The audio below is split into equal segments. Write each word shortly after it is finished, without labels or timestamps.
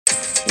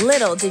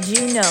Little did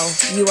you know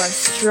you are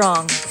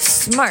strong,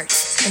 smart,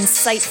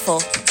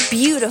 insightful,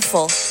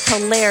 beautiful,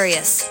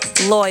 hilarious,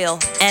 loyal,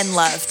 and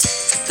loved.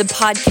 The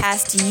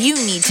podcast you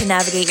need to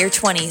navigate your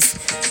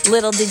 20s.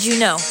 Little did you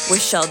know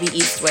with Shelby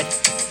Eastwood.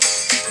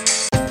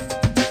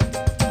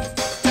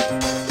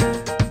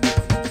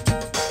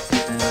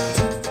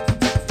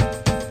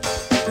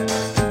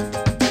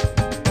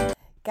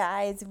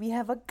 Guys, we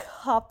have a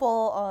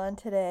couple on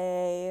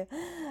today.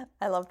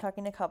 I love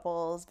talking to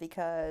couples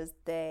because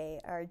they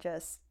are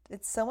just,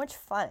 it's so much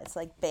fun. It's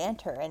like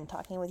banter and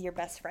talking with your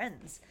best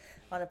friends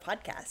on a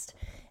podcast.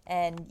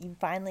 And you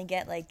finally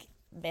get like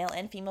male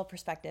and female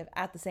perspective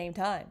at the same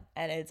time.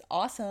 And it's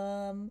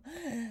awesome.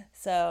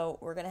 So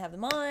we're going to have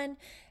them on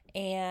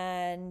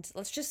and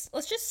let's just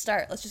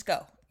start. Let's just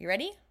go. You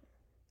ready?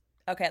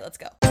 Okay, let's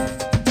go.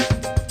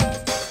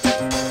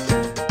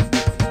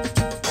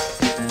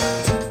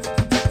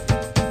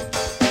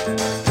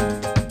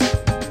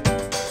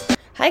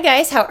 Hi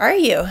guys, how are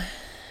you?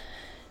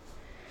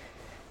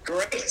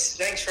 Great,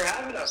 thanks for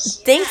having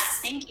us.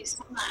 Thanks. Yeah, thank you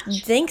so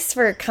much. Thanks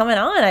for coming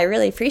on. I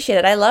really appreciate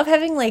it. I love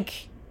having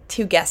like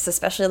two guests,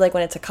 especially like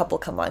when it's a couple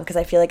come on, because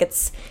I feel like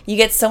you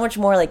get so much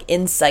more like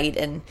insight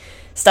and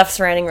stuff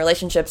surrounding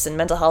relationships and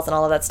mental health and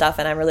all of that stuff.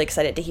 And I'm really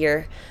excited to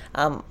hear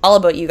all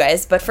about you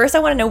guys. But first, I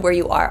want to know where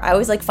you are. I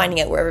always like finding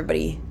out where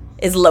everybody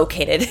is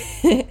located.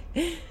 That's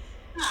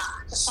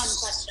a fun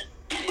question.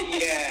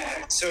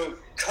 Yeah, so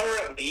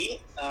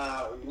currently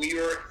we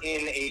are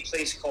in a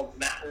place called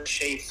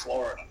Matlacha,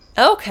 Florida.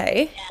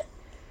 Okay. Yeah.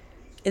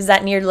 Is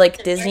that near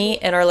like Disney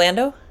in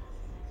Orlando?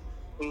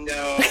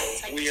 No,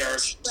 like we are 2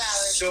 hours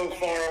so from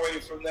far away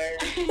from there.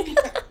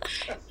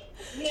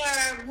 We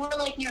are more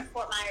like near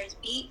Fort Myers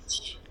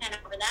Beach, and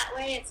over that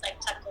way, it's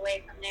like tucked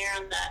away from there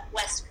on the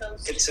west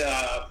coast. It's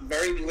a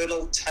very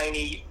little,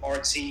 tiny,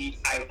 artsy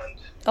island.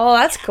 Oh,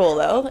 that's cool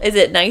though. Is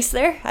it nice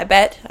there? I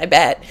bet.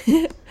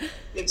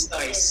 It's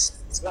nice.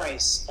 It's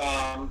nice.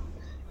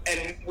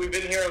 And we've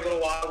been here a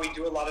little while. We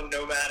do a lot of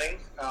nomading.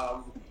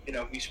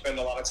 We spend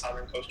a lot of time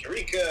in Costa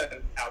Rica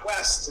and out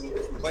west and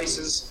different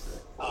places.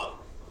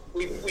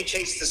 We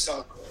chase the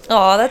sun.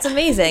 Oh, that's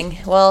amazing.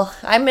 Well,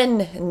 I'm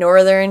in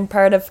northern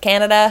part of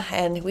Canada,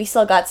 and we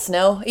still got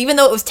snow, even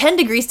though it was 10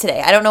 degrees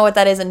today. I don't know what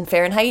that is in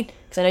Fahrenheit,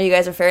 because I know you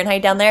guys are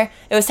Fahrenheit down there.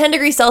 It was 10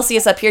 degrees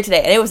Celsius up here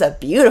today, and it was a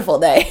beautiful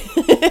day.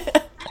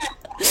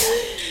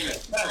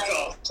 That's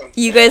awesome.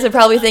 You guys would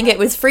probably think it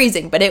was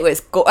freezing, but it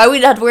was I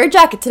would have to wear a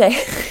jacket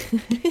today.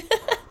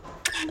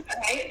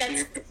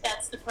 Right?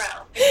 That's the pro.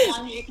 As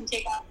long as you can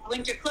take off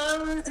winter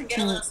clothes and get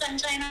a little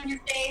sunshine on your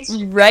face.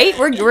 Right?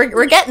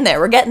 We're getting there.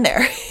 We're getting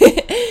there.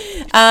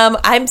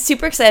 I'm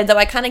super excited, though.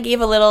 I kind of gave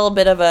a little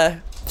bit of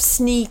a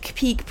sneak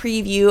peek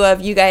preview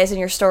of you guys and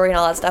your story and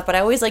all that stuff, but I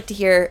always like to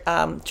hear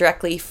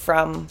directly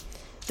from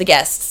the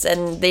guests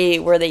and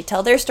where they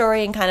tell their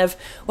story and kind of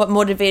what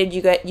motivated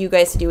you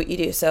guys to do what you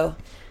do. So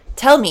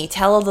tell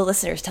the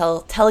listeners,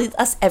 tell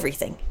us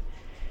everything.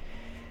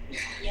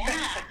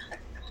 Yeah.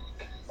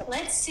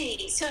 Let's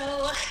see. So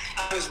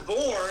I was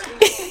born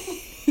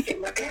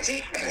in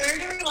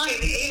 1800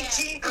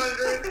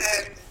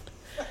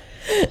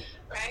 and...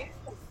 right?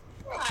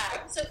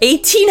 So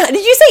 1800?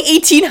 Did you say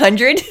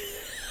 1800?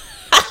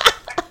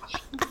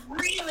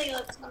 really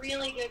looks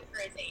really good for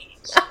his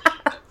age.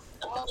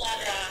 All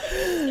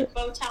that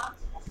Botox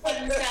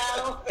and so.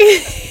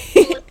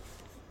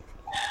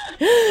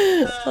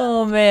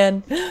 Oh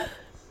man.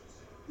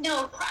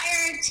 No,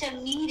 prior to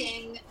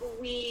meeting,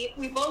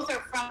 we both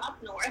are from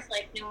up north,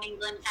 like New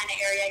England kind of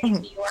area, I guess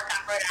New York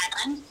on Rhode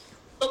Island.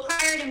 But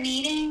prior to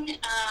meeting,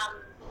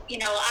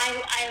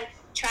 I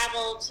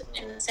traveled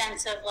in the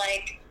sense of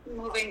like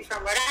moving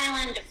from Rhode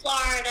Island to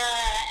Florida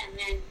and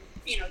then,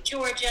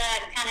 Georgia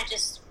and kind of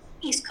just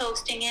East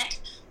Coasting it,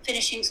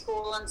 finishing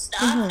school and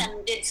stuff,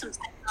 and did some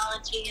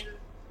technology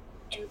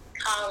in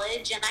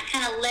college. And that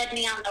kind of led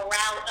me on the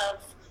route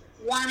of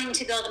wanting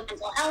to go the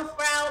mental health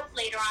route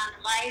later on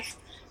in life.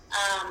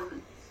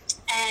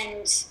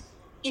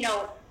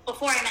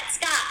 Before I met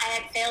Scott, I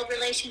had failed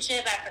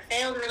relationship after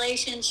failed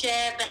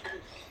relationship and,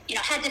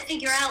 had to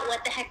figure out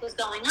what the heck was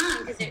going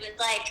on because it was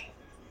like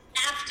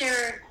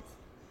after,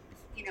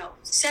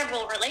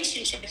 several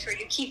relationships where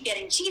you keep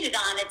getting cheated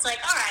on, it's like,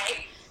 all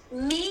right,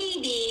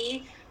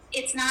 maybe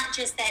it's not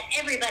just that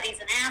everybody's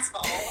an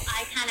asshole.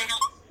 I kind of have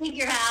to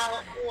figure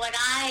out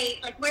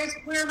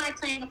where am I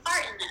playing a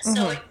part in this?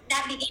 So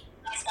that began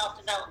my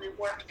self-development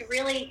work to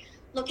really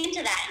look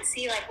into that and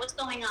see like what's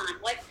going on,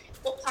 what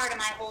part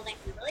am I holding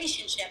in the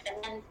relationship,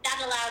 and then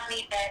that allowed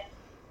me to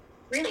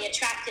really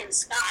attract in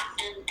Scott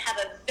and have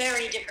a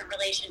very different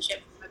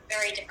relationship from a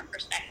very different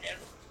perspective.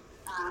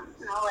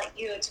 And I'll let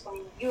you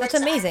explain your That's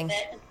side amazing. of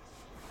it and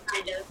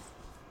kind of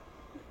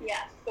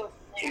go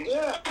from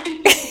there.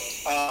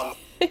 Yeah.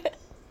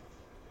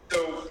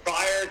 So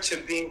prior to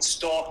being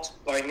stalked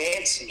by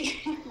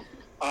Nancy,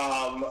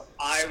 I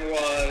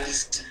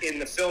was in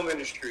the film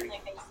industry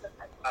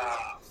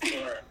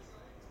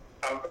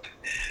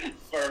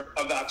for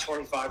about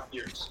 25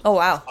 years. Oh,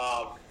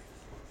 wow.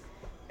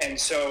 And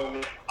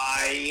so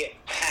I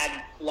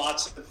had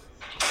lots of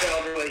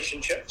failed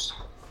relationships.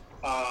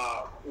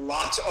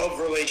 lots of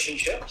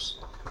relationships,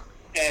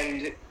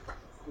 and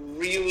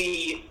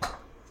really,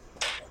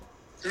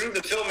 through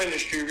the film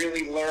industry,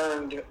 really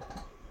learned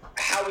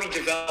how we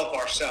develop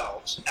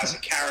ourselves as a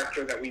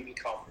character that we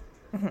become.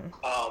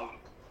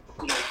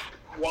 You know,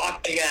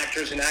 watching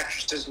actors and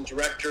actresses and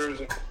directors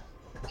and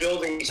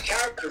building these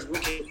characters, we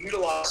can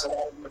utilize a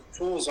lot of the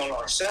tools on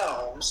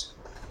ourselves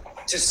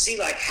to see,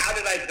 like, how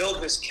did I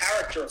build this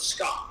character of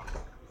Scott?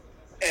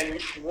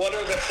 And what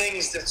are the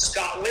things that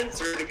Scott went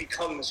through to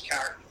become this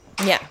character?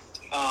 Yeah.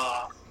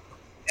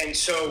 And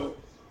so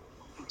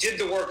did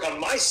the work on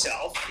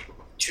myself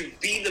to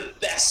be the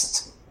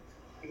best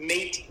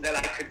mate that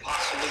I could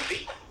possibly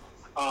be,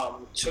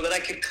 so that I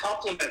could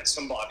complement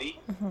somebody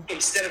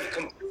instead of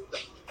complete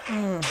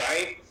them,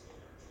 right?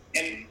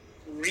 And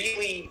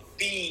really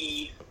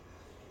be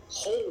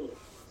whole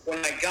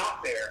when I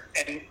got there.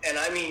 And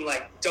I mean,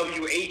 like,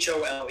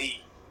 WHOLE,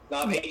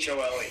 not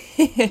HOLE.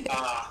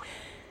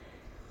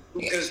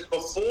 Because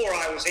before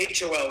I was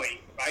HOLE,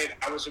 right,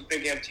 I was a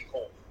big empty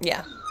hole.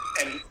 Yeah.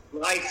 And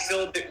when I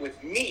filled it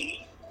with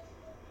me,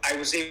 I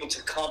was able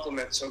to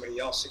complement somebody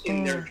else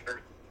in their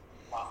journey.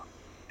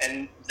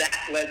 And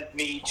that led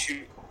me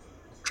to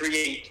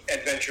create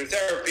Adventure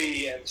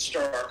Therapy and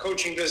start our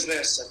coaching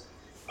business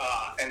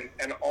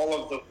and all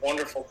of the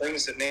wonderful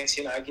things that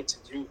Nancy and I get to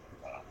do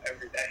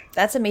every day.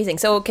 That's amazing.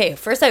 So, okay,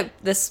 first,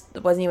 this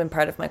wasn't even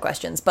part of my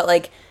questions, but,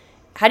 like,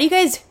 how do you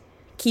guys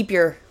keep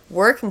your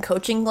work and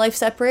coaching life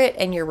separate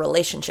and your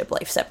relationship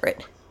life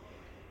separate?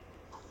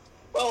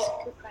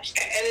 Well,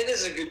 and it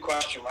is a good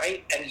question,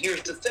 right? And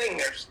here's the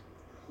thing,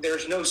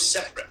 there's no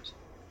separate.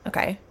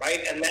 Okay.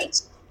 Right? And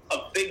that's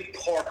a big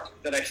part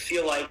that I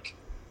feel like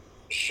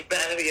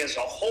humanity as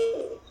a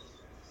whole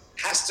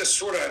has to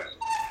sort of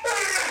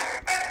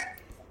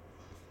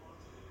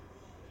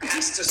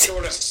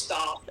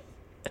stop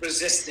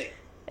resisting.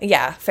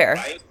 Yeah, fair.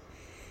 Right?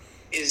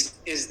 Is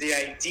the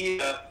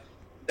idea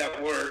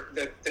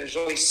that there's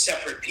only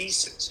separate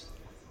pieces.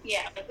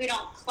 Yeah, like we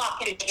don't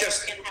clock in It's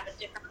just- and have a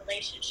different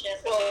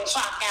relationship, Well, and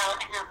clock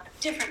out and have a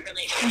different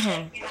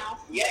relationship, you know?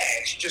 Yeah,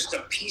 it's just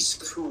a piece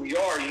of who we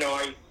are. You know,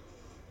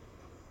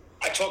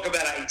 I talk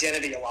about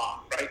identity a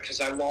lot, right?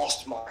 Because I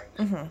lost mine.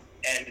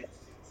 And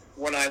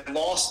when I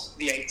lost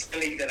the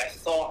identity that I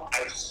thought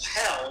I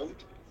held,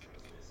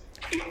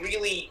 it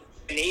really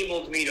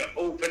enabled me to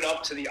open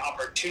up to the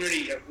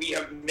opportunity that we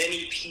have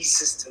many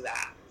pieces to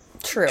that.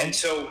 True. And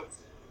so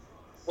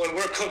when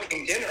we're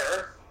cooking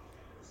dinner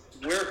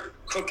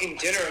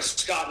as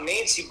Scott and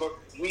Nancy, but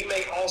we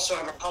may also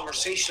have a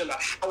conversation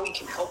about how we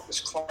can help this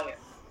client,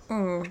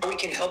 how we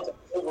can help them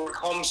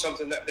overcome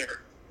something that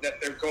they're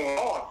going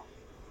on.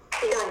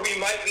 Or we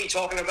might be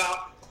talking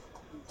about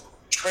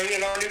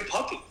training our new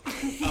puppy.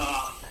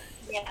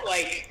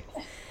 Like,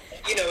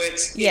 you know,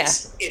 it's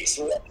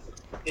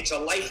a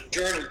life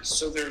journey.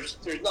 So there's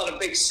not a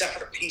big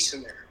separate piece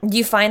in there. Do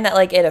you find that,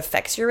 like, it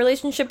affects your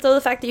relationship, though,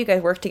 the fact that you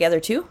guys work together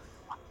too?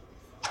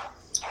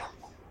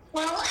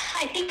 Well,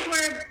 I think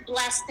we're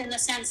blessed in the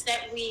sense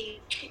that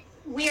we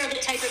are the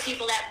type of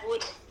people that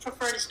would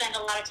prefer to spend a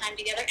lot of time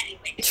together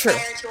anyway. True.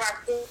 Prior to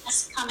our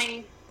business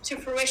coming to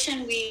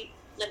fruition, we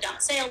lived on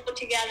a sailboat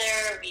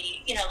together.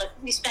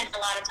 We spent a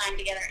lot of time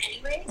together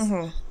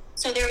anyways.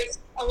 So there was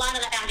a lot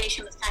of the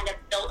foundation was kind of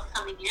built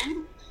coming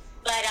in.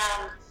 But,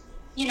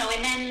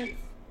 and then,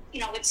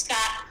 with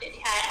Scott,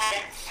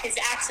 had his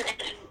accident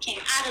and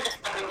came out of the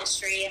film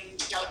industry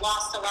and,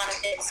 lost a lot of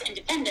his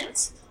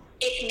independence.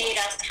 It made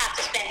us have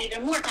to spend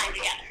even more time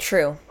together.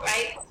 True.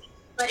 Right?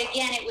 But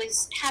again, it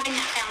was having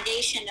that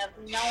foundation of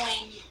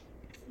knowing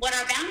what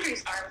our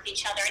boundaries are with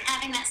each other and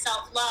having that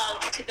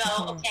self-love to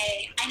go,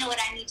 okay, I know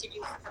what I need to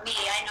do for me.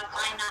 I know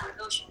my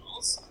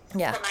non-negotiables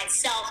for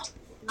myself,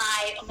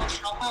 my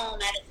emotional home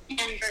at a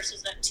 10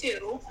 versus a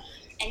 2.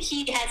 And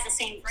he has the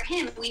same for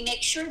him. We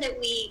make sure that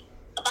we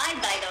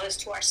abide by those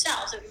to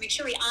ourselves. And we make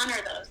sure we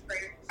honor those for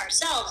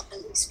ourselves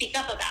and we speak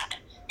up about it.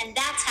 And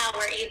that's how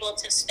we're able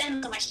to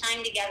spend so much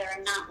time together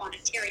and not want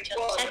to tear each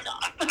other's heads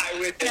off. I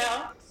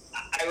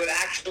would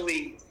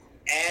actually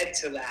add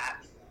to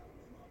that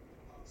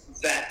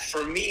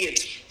for me,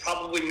 it's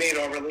probably made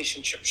our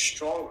relationship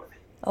stronger.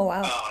 Oh,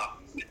 wow.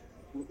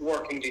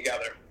 Working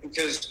together.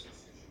 Because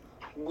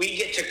we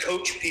get to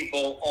coach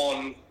people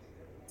on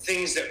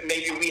things that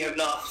maybe we have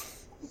not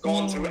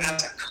gone through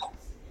as a couple,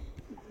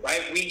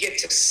 right? We get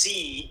to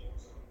see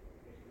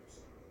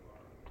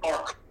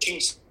our coaching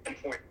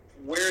standpoint,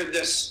 where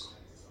the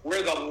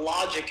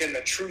logic and the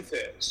truth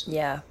is.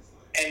 Yeah.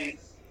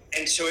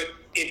 And so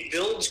it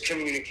builds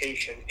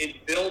communication,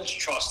 it builds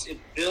trust, it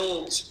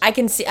builds. I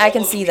can see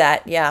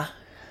that. Yeah.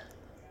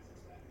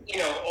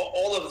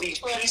 All of these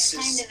pieces.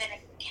 It's kind of an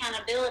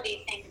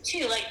accountability thing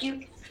too. Like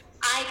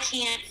I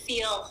can't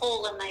feel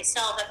whole in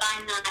myself if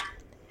I'm not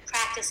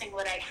practicing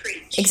what I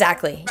preach.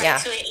 Exactly. Right? Yeah.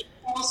 So it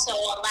also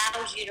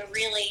allows you to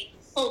really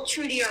hold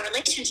true to your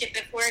relationship.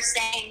 If we're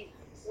saying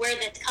we're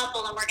this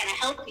couple and we're going to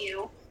help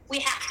you, we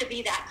have to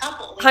be that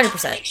couple. We 100%.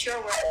 have to make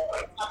sure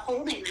we're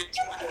upholding that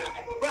to one another.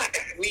 Right.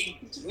 We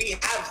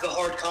have the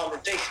hard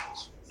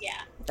conversations.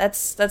 Yeah.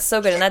 That's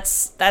so good, and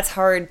that's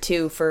hard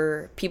too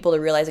for people to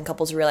realize and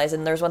couples to realize.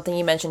 And there's one thing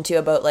you mentioned too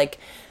about like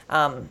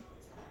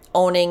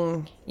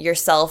owning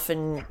yourself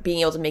and being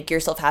able to make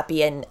yourself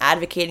happy and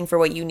advocating for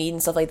what you need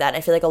and stuff like that. And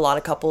I feel like a lot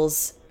of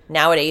couples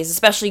nowadays,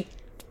 especially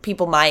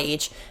people my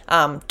age,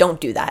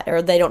 don't do that,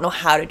 or they don't know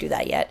how to do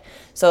that yet.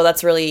 So I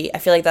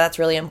feel like that's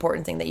really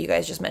important thing that you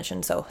guys just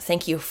mentioned. So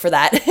thank you for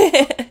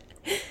that.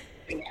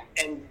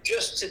 And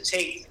just to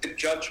take the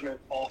judgment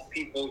off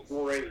people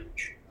your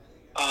age,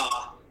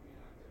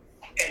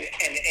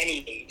 and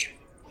any age,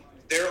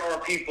 there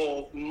are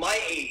people my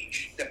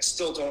age that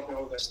still don't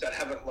know this, that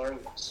haven't learned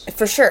this.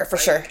 For sure.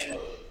 And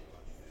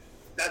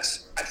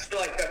I feel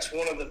like that's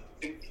one of the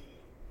big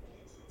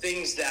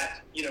things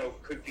that,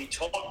 could be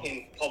taught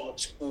in public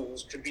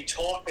schools, could be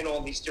taught in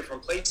all these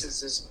different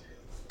places, is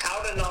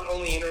how to not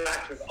only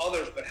interact with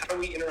others, but how do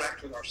we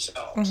interact with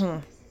ourselves? Mm-hmm.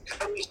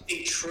 How do we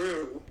stay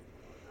true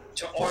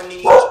to our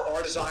needs,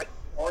 our desires,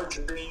 our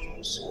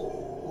dreams?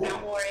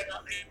 Don't worry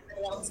about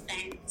everyone else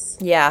thinks.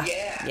 Yeah.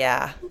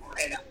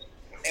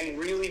 And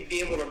really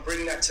be able to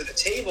bring that to the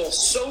table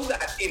so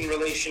that in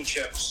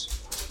relationships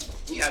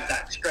we have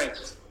that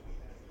strength.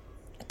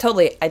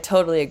 I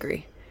totally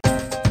agree.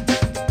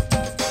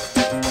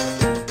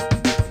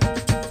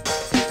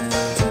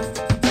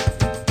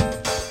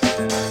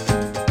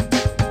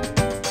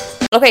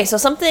 Okay, so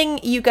something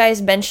you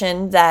guys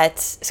mentioned that,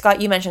 Scott,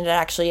 you mentioned it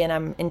actually, and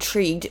I'm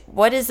intrigued.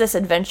 What is this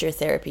adventure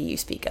therapy you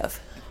speak of?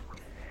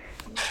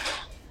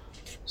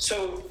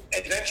 So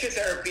adventure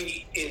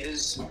therapy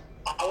is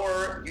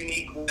our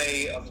unique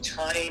way of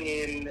tying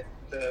in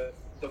the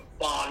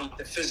body,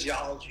 the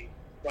physiology,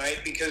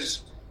 right?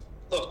 Because,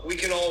 look, we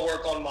can all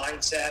work on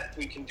mindset.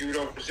 We can do it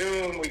over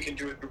Zoom. We can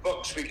do it through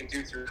books. We can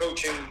do it through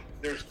coaching.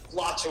 There's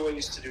lots of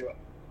ways to do it.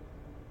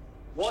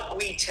 What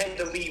we tend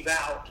to leave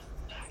out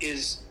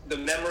is the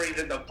memory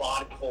that the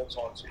body holds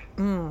on to,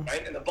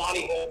 right? And the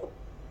body holds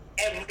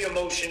every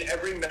emotion,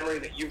 every memory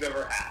that you've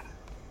ever had.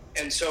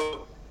 And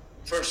so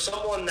for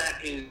someone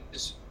that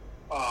is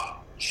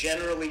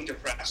generally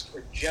depressed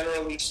or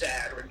generally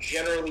sad or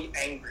generally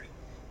angry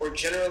or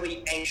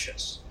generally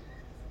anxious,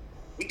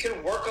 we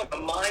can work on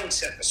the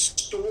mindset, the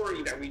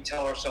story that we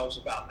tell ourselves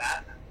about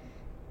that.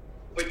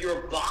 But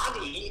your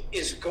body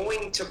is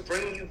going to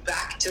bring you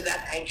back to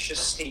that anxious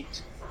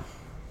state.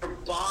 Your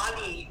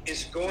body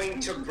is going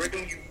to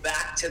bring you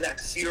back to that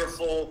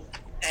fearful,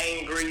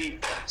 angry,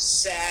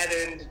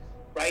 saddened,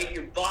 right?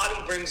 Your body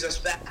brings us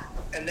back.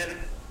 And then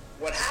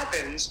what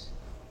happens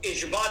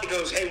is your body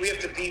goes, hey, we have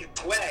to be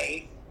this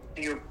way,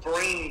 and your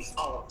brain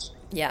follows.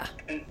 Yeah.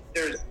 And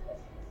there's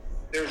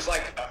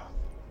like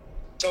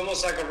it's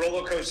almost like a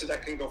roller coaster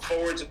that can go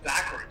forwards and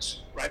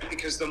backwards, right?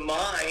 Because the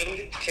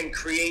mind can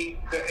create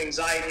the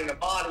anxiety in the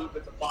body,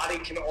 but the body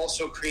can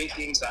also create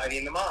the anxiety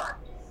in the mind.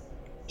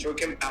 So it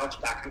can bounce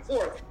back and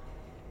forth.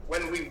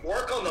 When we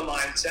work on the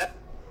mindset,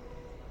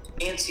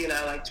 Nancy and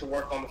I like to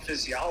work on the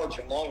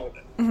physiology along with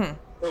it. Mm-hmm.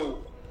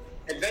 So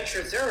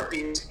adventure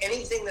therapy is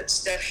anything that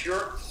steps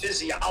your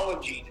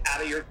physiology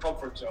out of your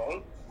comfort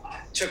zone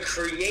to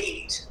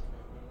create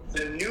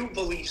the new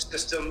belief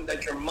system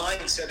that your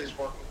mindset is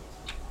working with.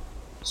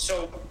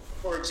 So,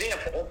 for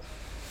example,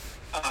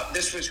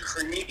 this was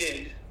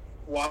created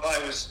while I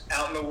was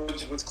out in the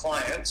woods with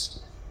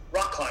clients,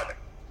 rock climbing.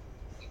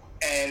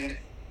 And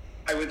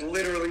I would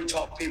literally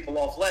talk people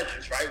off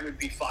ledges, right? It would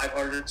be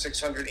 500,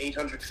 600,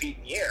 800 feet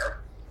in the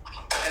air,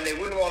 and they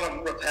wouldn't want to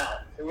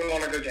rappel. They wouldn't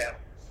want to go down.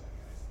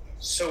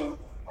 So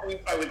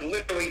I would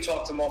literally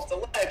talk them off the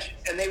ledge,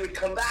 and they would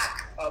come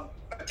back a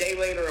day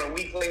later, a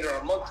week later,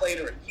 a month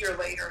later, a year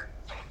later,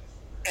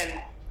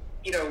 and,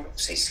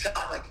 say,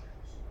 Scott, like,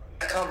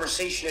 that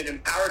conversation had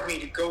empowered me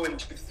to go and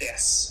do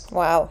this.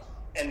 Wow.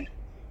 And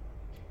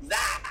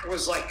that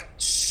was like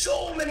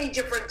so many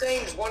different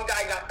things. One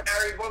guy got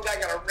married, one guy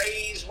got a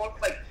raise,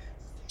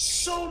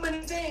 so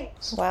many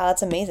things. Wow,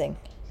 that's amazing.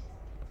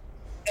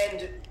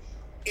 And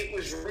it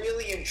was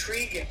really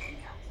intriguing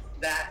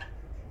that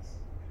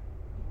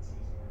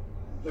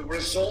the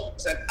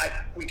results that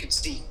we could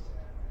see.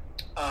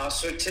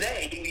 So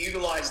today we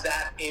utilize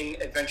that in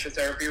adventure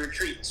therapy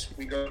retreats.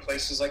 We go to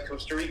places like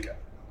Costa Rica,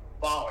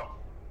 Bali,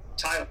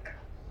 Thailand,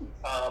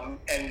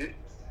 and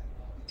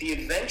the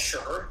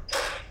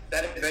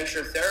that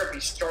adventure therapy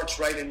starts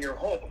right in your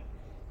home.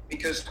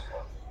 Because,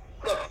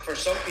 look, for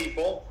some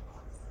people,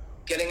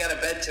 getting out of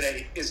bed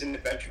today is an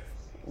adventure.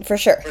 For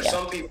sure. For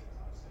some people,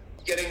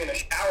 getting in a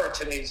shower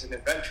today is an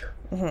adventure,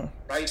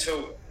 right?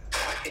 So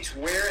it's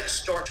where it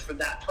starts for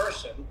that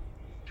person,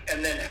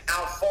 and then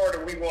how far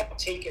do we want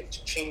to take it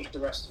to change the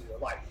rest of your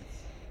life?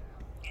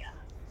 Yeah.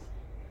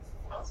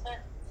 Well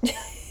said.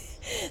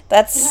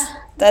 That's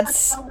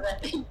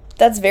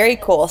very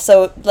cool.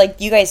 So,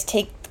 like, you guys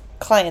take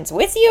clients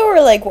with you, or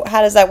like,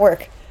 how does that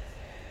work?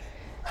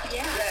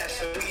 Yeah,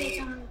 so we take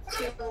them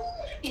to,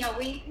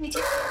 we take a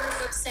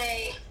group of,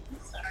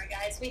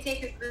 we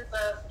take a group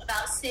of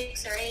about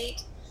 6 or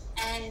 8,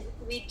 and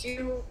we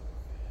do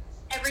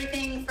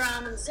everything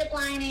from zip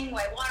lining,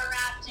 whitewater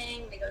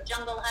rafting, we go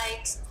jungle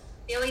hikes.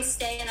 We always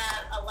stay in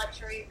a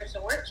luxury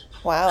resort.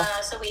 Wow.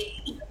 So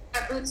we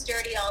our boots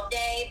dirty all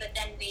day, but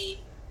then we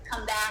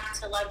come back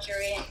to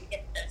luxury and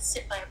get to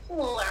sit by a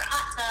pool or a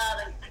hot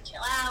tub and kind of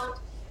chill out.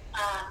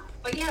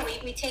 But yeah,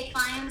 we take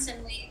clients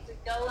and we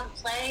go and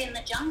play in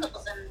the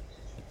jungles and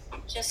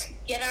just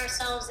get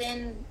ourselves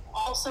in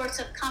all sorts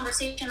of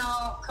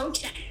conversational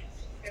coaching.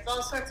 There's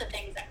all sorts of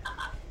things that come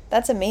up.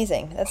 That's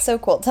amazing. That's so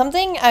cool.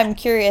 Something I'm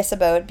curious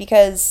about,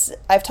 because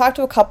I've talked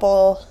to a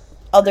couple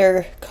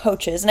other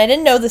coaches, and I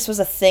didn't know this was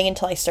a thing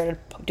until I started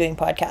doing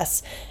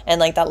podcasts, and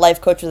like that life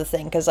coach was a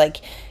thing, because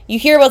like you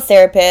hear about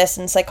therapists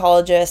and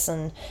psychologists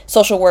and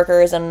social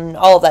workers and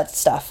all of that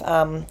stuff,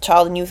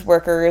 child and youth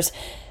workers,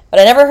 but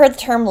I never heard the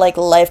term like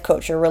life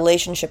coach or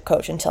relationship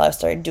coach until I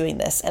started doing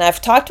this. And I've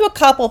talked to a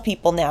couple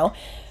people now,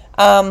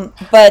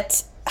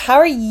 but how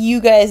are you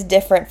guys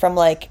different from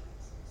like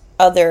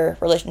other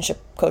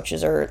relationship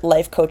coaches or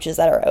life coaches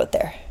that are out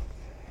there?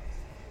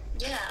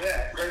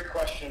 Yeah, great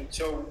question.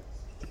 So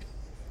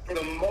for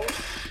the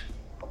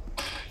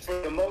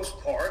most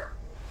part,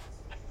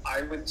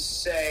 I would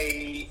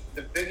say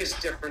the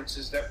biggest difference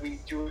is that we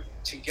do it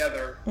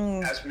together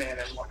as man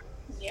and woman.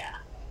 Yeah.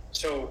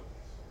 So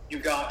you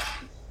got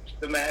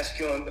the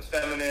masculine, the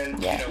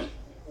feminine. Yeah. You know,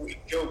 we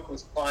joke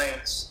with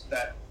clients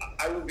that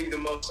I will be the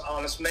most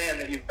honest man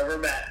that you've ever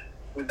met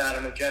without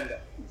an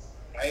agenda,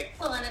 right?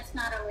 Well, and it's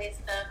not always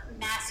the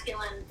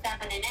masculine,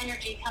 feminine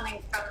energy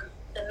coming from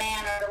the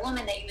man or the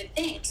woman that you would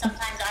think.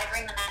 Sometimes I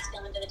bring the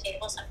masculine to the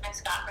table, sometimes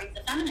Scott brings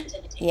the feminine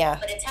to the table. Yeah.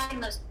 But it's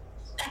having those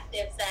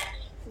perspectives that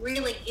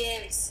really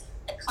gives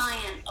the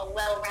client a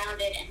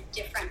well-rounded and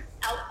different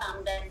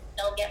outcome than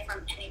they'll get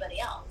from anybody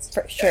else.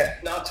 For sure. Yeah,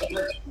 not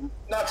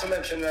to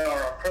mention that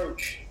our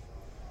approach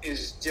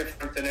is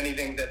different than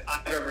anything that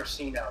I've ever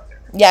seen out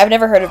there. Yeah, I've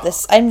never heard of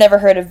this. I've never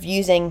heard of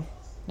using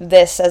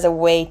this as a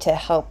way to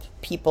help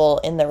people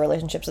in their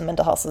relationships and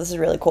mental health. So this is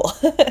really cool.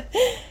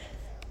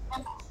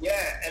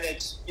 Yeah, and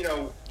it's, you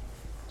know,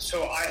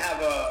 so I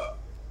have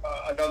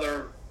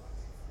another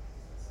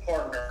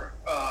partner,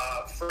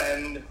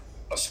 friend,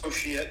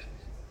 associate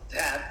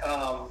that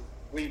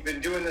we've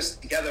been doing this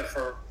together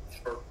for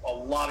a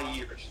lot of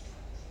years.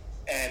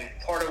 And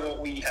part of what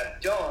we have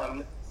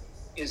done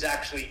is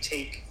actually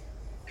take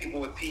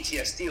people with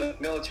PTSD, like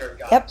military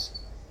guys,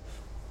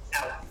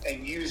 out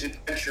and use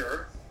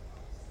adventure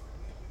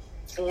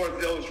for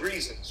those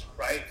reasons,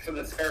 right? For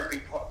the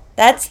therapy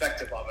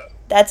perspective of it.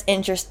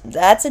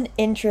 That's an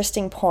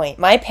interesting point.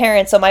 My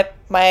parents, so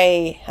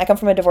I come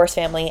from a divorced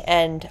family,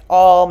 and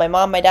all my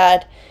mom, my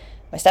dad,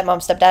 my stepmom,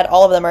 stepdad,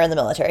 all of them are in the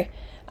military.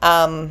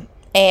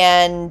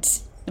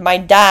 And my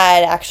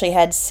dad actually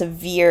had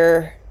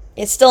severe,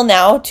 it's still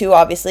now too,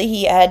 obviously,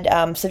 he had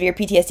severe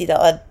PTSD that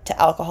led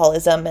to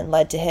alcoholism and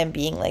led to him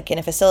being like in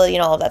a facility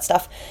and all of that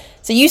stuff.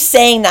 So you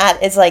saying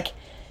that is like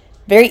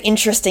very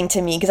interesting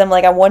to me, because I'm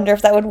like, I wonder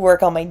if that would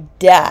work on my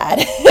dad.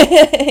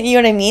 You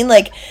know what I mean?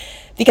 Like,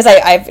 because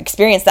I've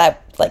experienced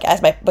that like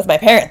with my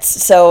parents.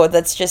 So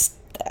that's just,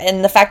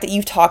 and the fact that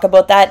you talk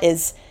about that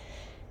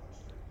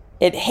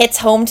it hits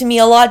home to me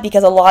a lot,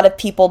 because a lot of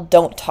people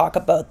don't talk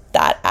about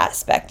that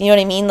aspect. You know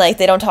what I mean? Like,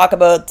 they don't talk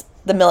about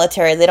the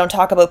military. They don't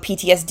talk about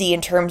PTSD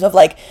in terms of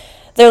like,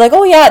 they're like,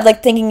 oh yeah,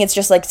 like thinking it's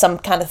just like some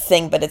kind of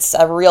thing, but it's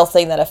a real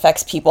thing that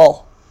affects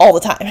people all the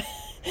time.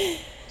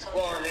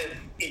 Well, and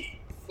it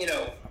you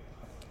know,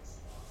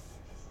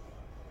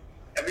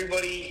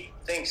 everybody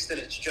thinks that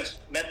it's just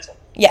mental.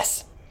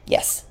 Yes.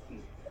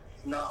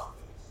 No.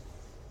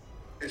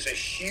 There's a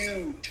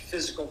huge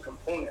physical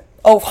component.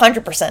 Oh,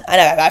 100%. I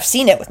know. I've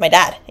seen it with my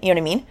dad. You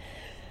know what I mean?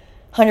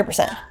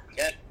 100%.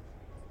 Yeah.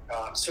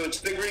 So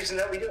it's a big reason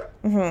that we do it.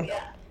 Mm-hmm.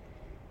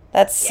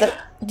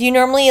 Yeah. Do you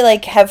normally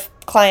like have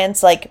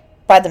clients like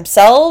by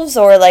themselves,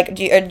 or like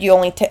do you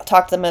only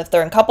talk to them if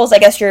they're in couples? I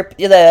guess you're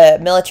the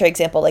military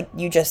example, like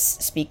you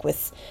just speak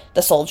with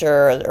the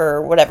soldier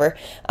or whatever.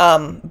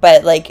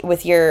 But like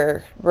with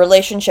your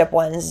relationship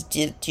ones,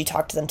 do you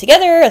talk to them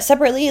together,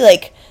 separately?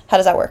 Like, how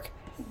does that work?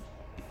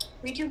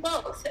 We do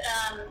both.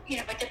 You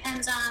know, it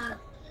depends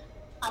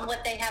on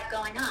what they have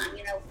going on.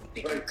 You know,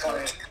 we do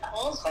coach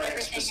couples, but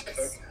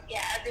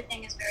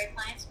everything is very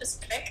client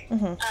specific.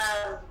 Mm-hmm.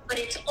 But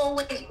it's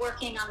always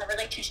working on the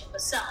relationship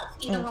itself.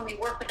 Even when we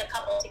work with a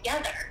couple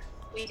together,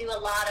 we do a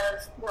lot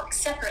of work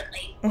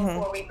separately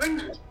before we bring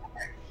them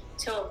together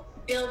to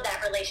build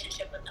that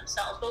relationship with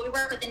themselves. But we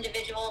work with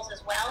individuals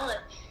as well. And,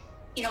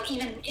 you know,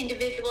 even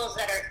individuals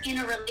that are in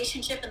a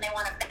relationship and they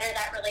want to better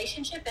that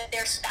relationship, if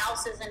their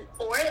spouse isn't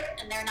for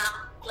it and they're not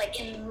like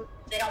they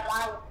don't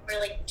want to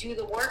really do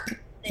the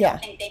work, they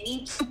don't think they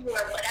need to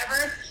or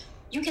whatever,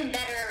 you can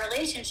better a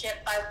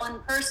relationship by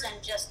one person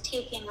just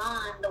taking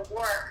on the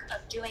work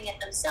of doing it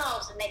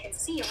themselves, and they can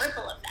see a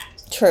ripple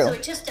effect. True. So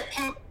it just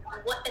depends on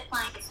what the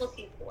client is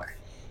looking for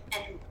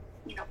and,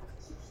 you know,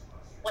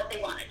 what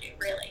they want to do,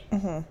 really.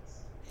 Mm-hmm.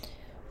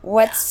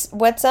 What's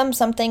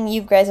something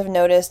you guys have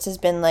noticed has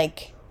been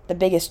like the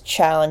biggest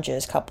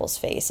challenges couples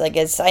face? Like,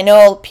 I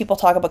know people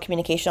talk about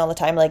communication all the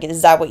time. Like,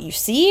 is that what you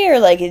see, or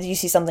like, do you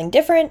see something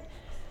different?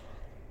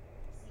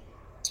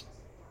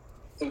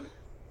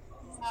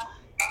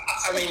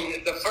 I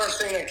mean, the first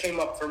thing that came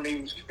up for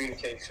me was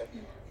communication.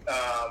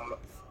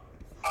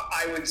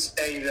 I would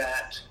say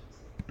that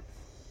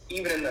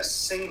even in the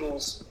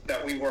singles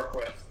that we work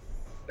with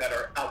that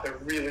are out there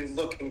really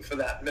looking for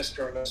that Mr.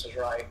 or Mrs.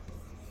 Right,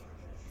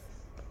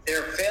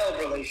 their failed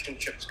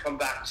relationships come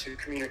back to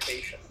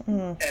communication.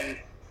 And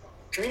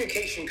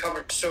communication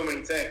covers so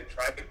many things,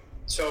 right?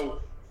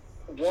 So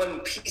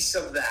one piece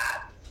of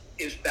that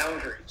is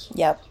boundaries.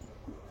 Yep.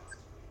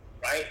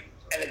 Right?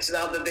 And it's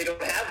not that they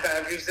don't have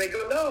boundaries. They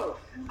go, no,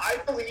 I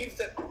believe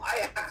that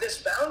I have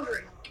this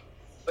boundary,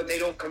 but they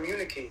don't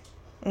communicate.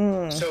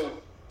 So,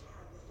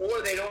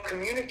 or they don't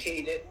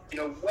communicate it in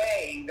a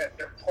way that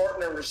their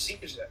partner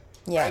receives it.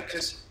 Yeah. Right?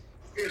 Because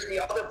here's the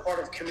other part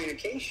of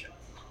communication.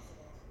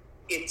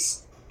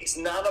 It's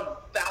not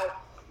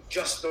about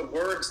just the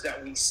words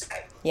that we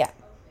say. Yeah.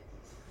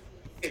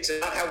 It's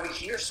about how we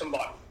hear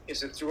somebody.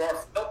 Is it through our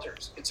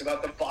filters? It's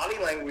about the body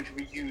language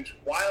we use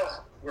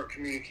while we're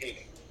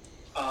communicating.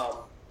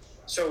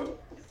 So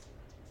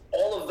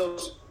all of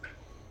those,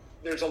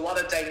 there's a lot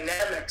of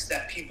dynamics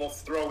that people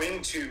throw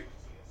into,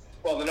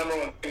 well, the number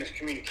one thing is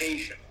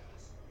communication,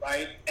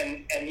 right?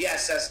 And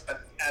yes,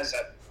 as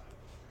a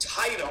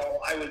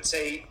title, I would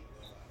say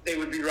they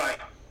would be right.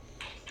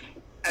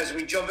 As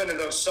we jump into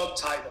those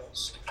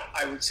subtitles,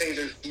 I would say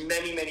there's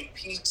many, many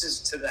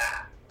pieces to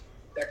that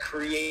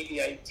create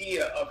the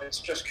idea of it's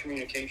just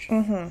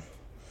communication.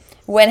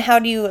 How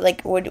do you,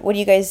 like, what do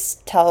you guys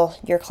tell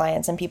your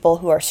clients and people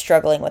who are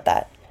struggling with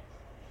that?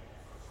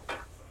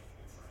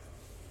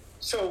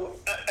 So,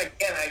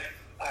 again,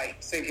 I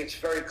think it's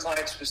very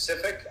client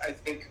specific. I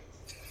think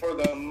for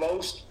the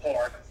most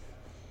part,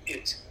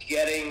 it's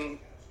getting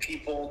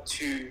people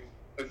to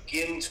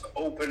begin to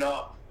open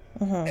up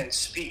and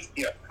speak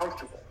the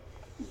uncomfortable.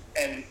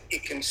 And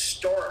it can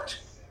start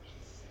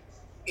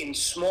in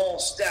small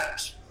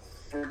steps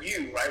for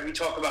you, right? We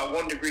talk about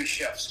 1 degree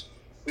shifts.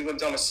 We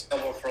lived on a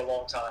sailboat for a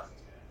long time.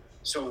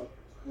 So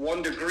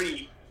 1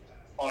 degree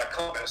on a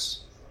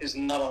compass is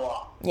not a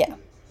lot. Yeah.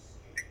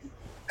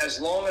 As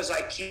long as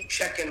I keep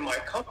checking my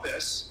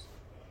compass,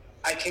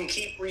 I can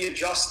keep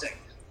readjusting.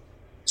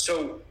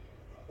 So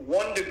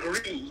 1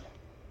 degree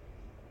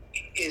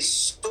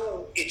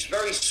it's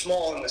very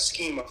small in the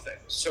scheme of things.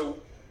 So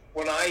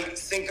when I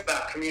think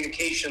about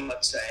communication,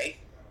 let's say,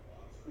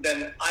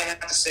 then I have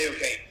to say,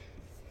 okay,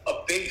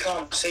 a big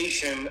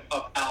conversation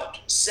about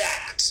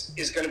sex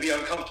is going to be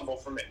uncomfortable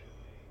for me.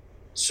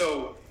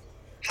 So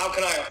how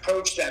can I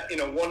approach that in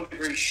a 1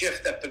 degree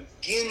shift that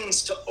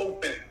begins to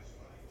open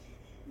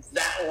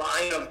that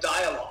line of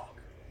dialogue?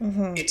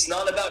 It's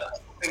not about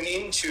going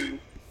into,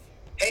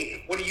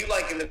 hey, what do you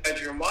like in the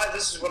bedroom? Why,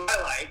 this is what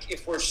I like,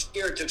 if we're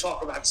scared to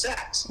talk about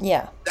sex.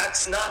 Yeah.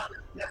 That's not,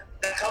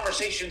 that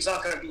conversation's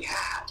not going to be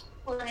had.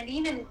 Well, and it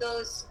even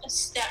goes a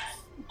step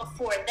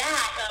before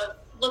that of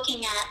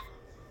looking at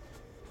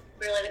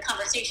really the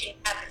conversation you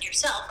have with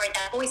yourself, right?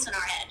 That voice in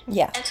our head.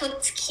 Yeah. That's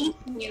what's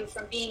keeping you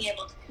from being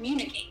able to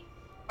communicate,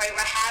 right? We're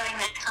having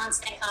that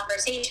constant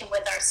conversation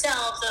with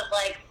ourselves of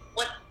like,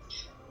 what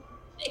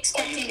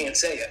expecting. You can't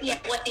say it. Yeah,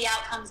 what the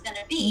outcome's going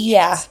to be.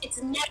 Yeah.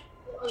 It's never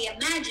what we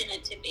imagine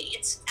it to be.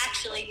 It's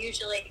actually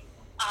usually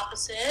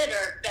opposite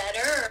or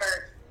better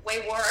or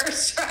way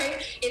worse,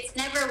 right? It's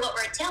never what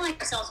we're telling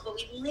ourselves, but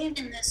we live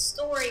in this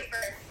story for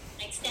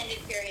an extended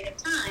period of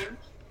time.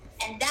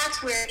 And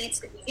that's where it needs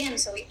to begin.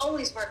 So we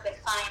always work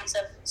with clients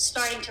of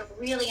starting to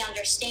really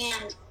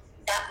understand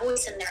that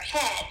voice in their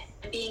head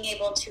and being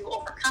able to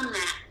overcome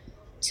that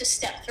to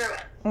step through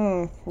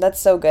it. That's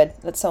so good.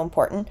 That's so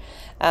important.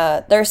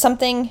 There's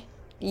something,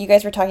 you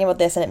guys were talking about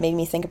this and it made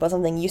me think about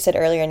something you said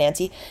earlier,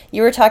 Nancy.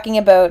 You were talking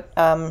about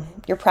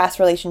your past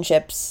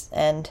relationships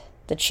and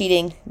the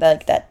cheating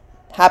that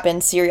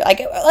happened,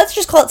 let's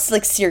just call it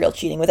like serial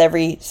cheating with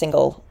every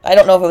single, I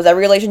don't know if it was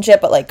every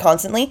relationship, but like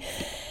constantly.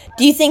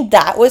 Do you think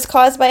that was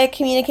caused by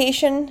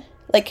communication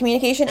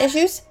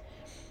issues?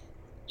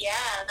 Yeah,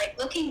 like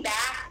looking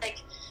back,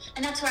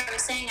 and that's why I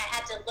was saying I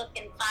had to look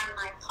and find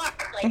my part.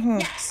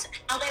 Yes,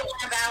 how they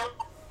went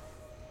about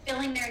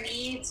filling their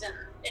needs and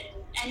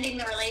ending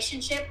the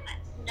relationship,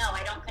 no,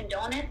 I don't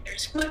condone it.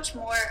 There's much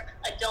more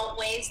adult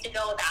ways to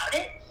go about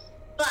it.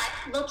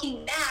 But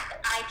looking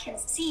back, I can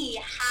see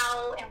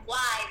how and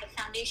why the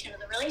foundation of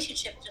the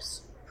relationship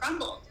just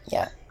crumbled.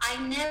 Yeah. I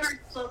never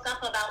spoke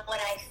up about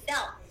what I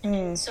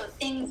felt. So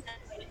things,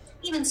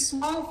 even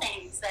small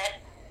things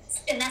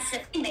and that's the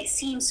thing, they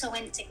seem so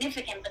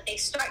insignificant, but they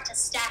start to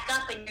stack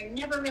up and you're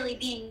never really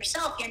being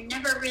yourself. You're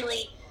never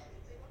really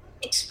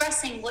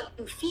expressing what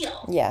you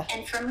feel. Yeah.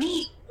 And for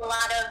me,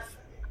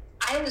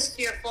 I was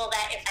fearful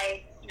that if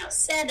I,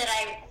 said that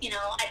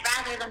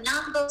I'd rather them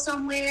not go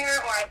somewhere,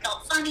 or I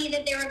felt funny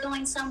that they were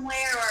going somewhere,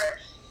 or,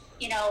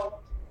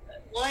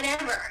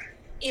 whatever,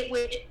 it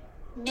would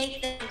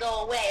make them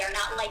go away or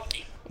not like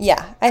me.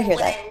 Yeah, I hear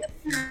that.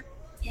 What I learned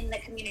in the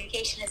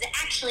communication is it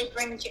actually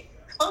brings you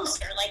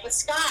closer. Like with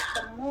Scott,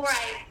 the more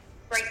I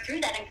break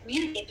through that and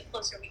communicate, the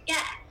closer we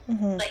get.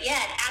 But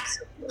yeah,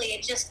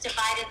 it just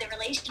divided the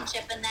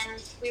relationship, and then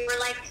we were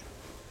like,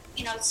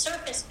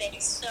 surface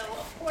based. So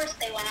of course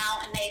they went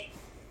out and they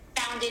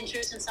found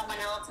interest in someone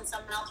else and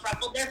someone else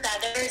ruffled their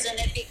feathers and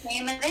it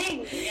became a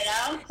thing,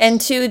 And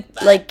too,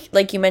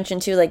 like you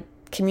mentioned too, like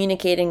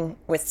communicating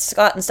with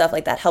Scott and stuff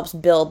like that helps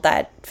build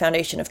that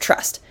foundation of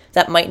trust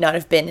that might not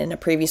have been in a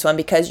previous one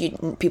because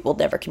people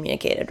never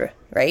communicated,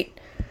 right?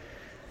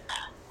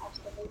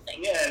 Absolutely.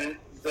 Yeah, and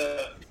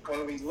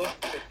when we look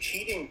at the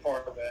cheating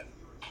part of it,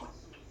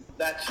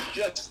 that's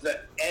just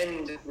the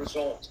end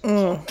result.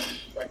 Right?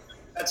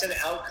 That's an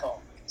outcome.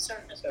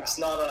 Surface That's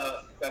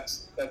problem.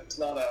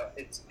 not a.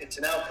 It's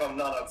an outcome,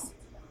 not a.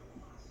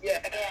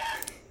 Yeah.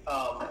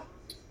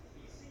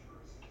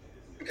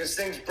 Because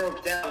things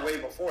broke down way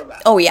before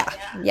that. Oh yeah.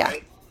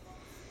 Right?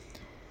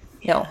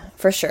 No,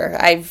 for sure.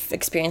 I've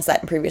experienced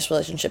that in previous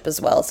relationship as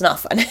well. It's not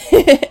fun.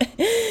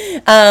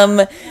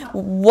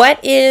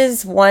 What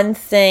is one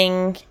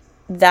thing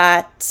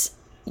that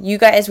you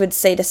guys would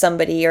say to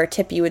somebody, or a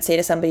tip you would say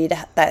to somebody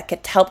that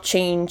could help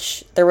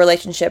change their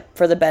relationship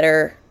for the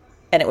better,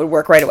 and it would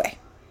work right away?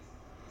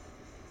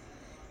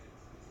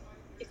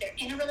 If they're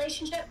in a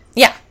relationship,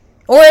 Yeah.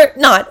 Or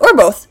not, or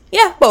both.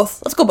 Yeah,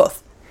 both. Let's go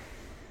both.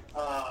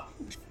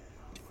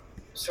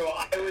 So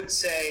I would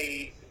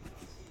say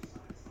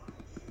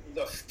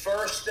the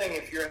first thing,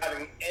 if you're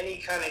having any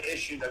kind of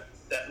issue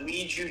that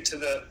leads you to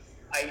the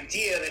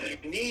idea that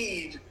you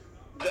need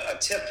a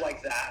tip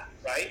like that,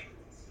 right?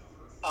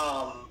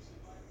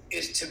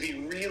 Is to be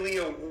really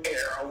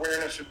aware.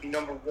 Awareness would be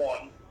number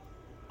one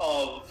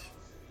of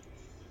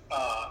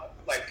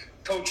like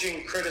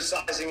coaching,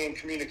 criticizing, and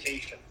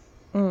communication.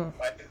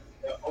 Right?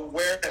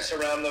 Awareness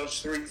around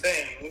those three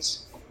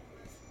things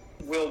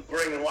will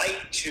bring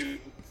light to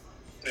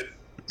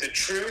the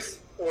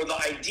truth or the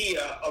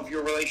idea of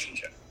your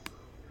relationship.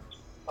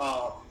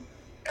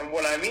 And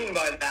what I mean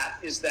by that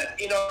is that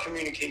in our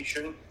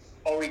communication,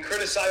 are we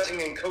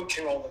criticizing and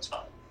coaching all the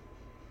time?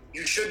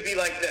 You should be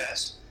like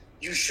this.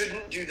 You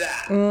shouldn't do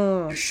that.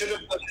 You should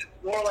have done it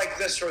more like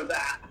this or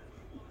that.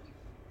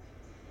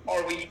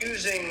 Are we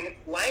using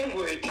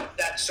language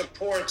that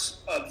supports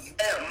a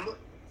them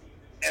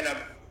and a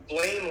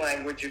blame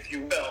language, if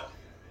you will?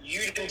 You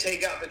didn't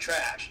take out the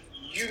trash.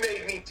 You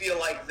made me feel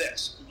like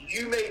this.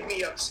 You made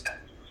me upset.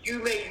 You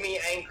made me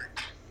angry.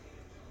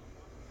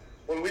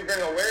 When we bring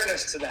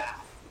awareness to that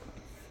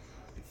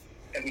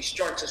and we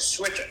start to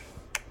switch it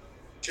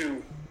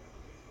to,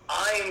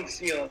 I'm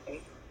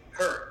feeling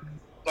hurt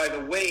by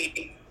the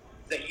way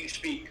that you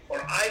speak,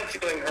 or I'm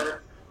feeling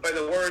hurt by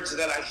the words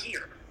that I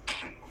hear,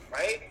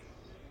 right?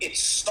 It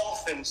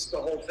softens the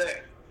whole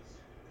thing.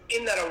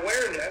 In that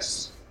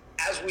awareness,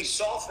 as we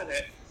soften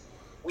it,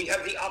 we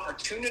have the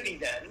opportunity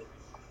then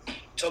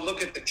to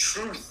look at the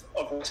truth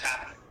of what's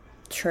happening.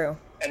 True.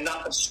 And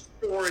not the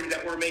story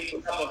that we're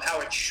making up of how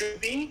it should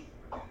be,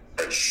 or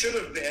it should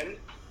have been,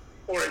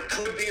 or it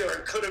could be, or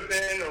it could have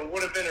been, or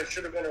would have been, or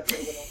should have been, or could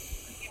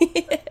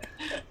have been.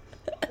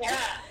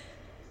 yeah.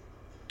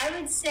 I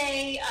would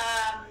say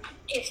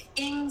if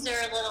things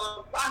are a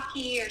little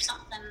rocky or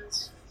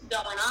something's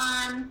going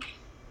on,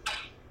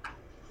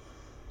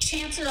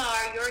 chances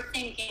are you're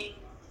taking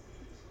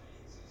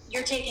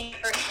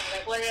it personally.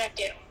 Like, what did I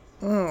do?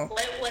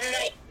 What did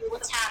I do?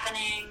 What's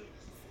happening?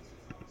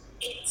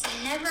 It's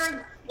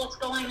never what's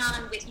going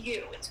on with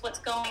you. It's what's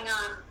going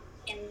on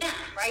in them,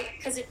 right?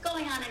 Because it's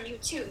going on in you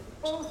too. You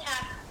both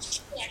have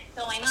shit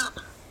going on.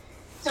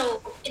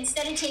 So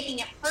instead of taking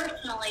it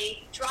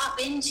personally,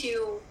 drop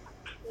into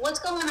what's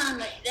going on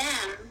with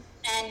them,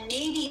 and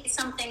maybe it's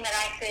something that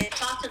I could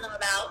talk to them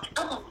about and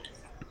help them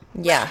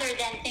with. Yeah. Rather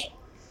than think,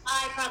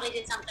 I probably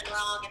did something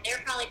wrong and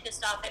they're probably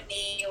pissed off at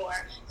me,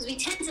 or because we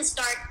tend to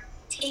start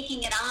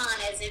taking it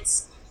on as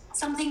it's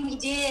something we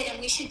did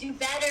and we should do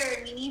better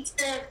and we need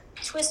to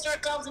twist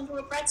ourselves into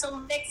a pretzel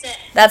and fix it.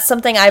 That's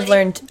something I've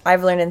learned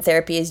in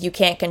therapy is you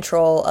can't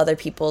control other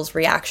people's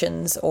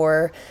reactions,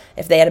 or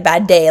if they had a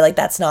bad day, like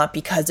that's not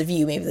because of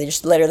you. Maybe they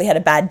just literally had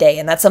a bad day,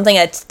 and that's something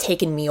that's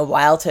taken me a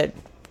while to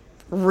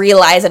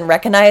realize and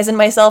recognize in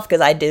myself,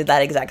 because I did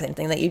that exact same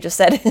thing that you just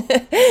said.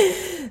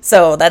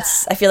 So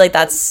I feel like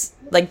that's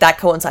like that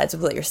coincides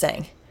with what you're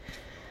saying.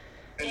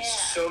 And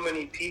so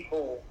many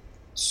people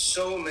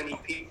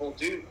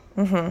do,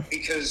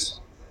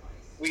 because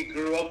we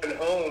grew up in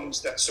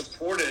homes that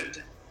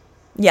supported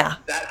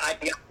that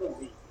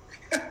ideology.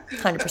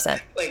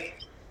 100%. Like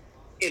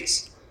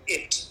it's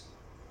it's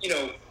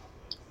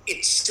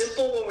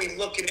simple when we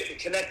look at it and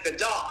connect the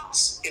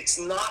dots. It's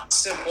not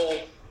simple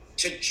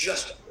to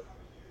just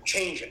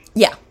change it.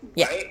 Yeah.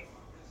 Right?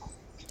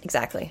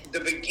 Exactly. The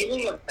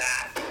beginning of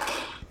that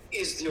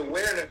is the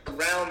awareness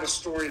around the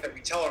story that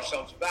we tell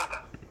ourselves about it,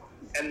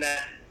 and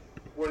that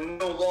we're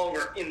no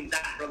longer in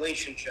that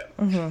relationship.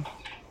 And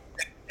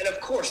of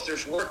course,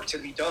 there's work to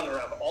be done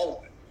around all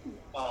of it.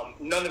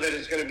 None of it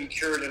is going to be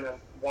cured in a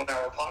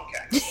 1-hour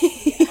podcast.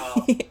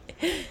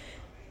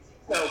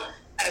 So,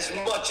 as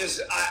much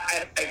as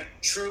I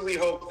truly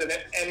hope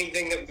that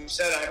anything that we've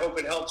said, I hope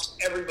it helps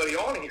everybody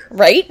on here.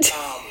 Right?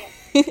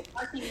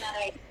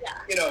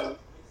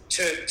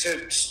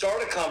 To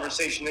start a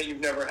conversation that you've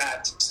never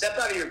had, to step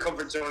out of your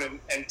comfort zone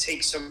and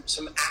take some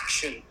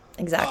action.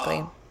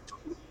 Exactly.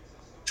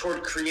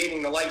 toward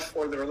creating the life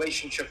or the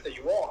relationship that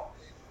you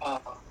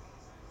want.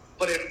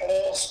 But it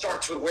all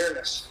starts with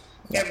awareness.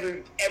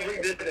 Every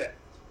bit of it.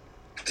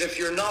 Because if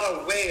you're not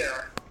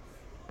aware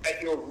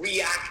that you're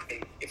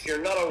reacting, if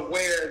you're not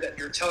aware that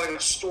you're telling a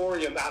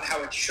story about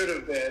how it should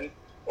have been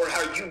or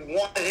how you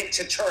wanted it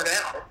to turn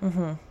out,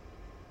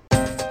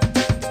 Mm-hmm.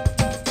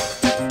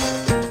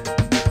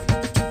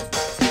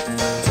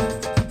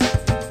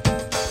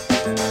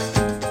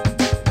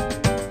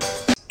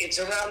 it's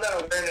around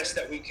that awareness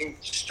that we can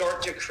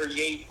start to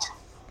create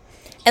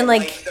And the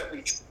like, life that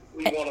we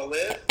want to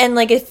live. and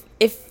like if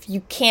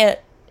you can't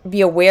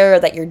be aware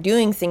that you're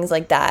doing things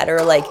like that,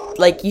 or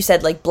like you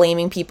said, like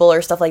blaming people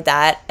or stuff like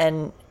that,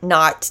 and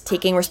not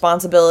taking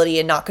responsibility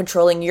and not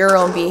controlling your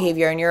own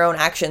behavior and your own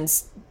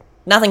actions,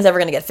 nothing's ever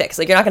going to get fixed.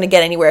 Like, you're not going to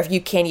get anywhere if you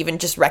can't even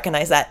just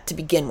recognize that to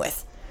begin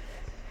with.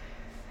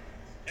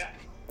 Yeah.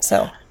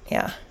 So,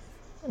 yeah.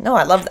 No,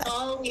 I love that.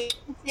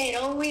 It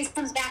always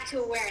comes back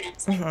to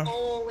awareness. Mm-hmm. Like,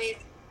 always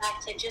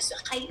back to just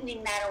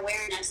heightening that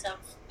awareness of,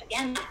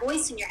 again, that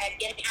voice in your head,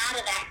 getting out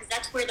of that, because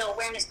that's where the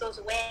awareness goes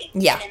away.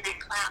 Yeah. Get in that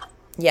cloud.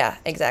 Yeah,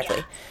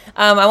 exactly.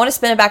 I want to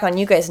spin it back on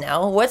you guys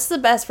now. What's the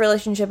best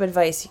relationship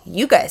advice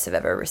you guys have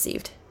ever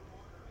received?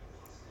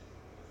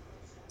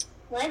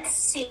 Let's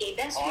see.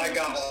 Best Oh, I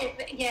got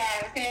relationship. Yeah,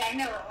 okay, I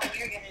know what one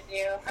you're gonna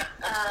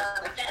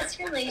do. Best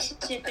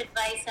relationship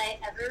advice I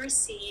ever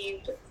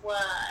received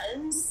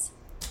was,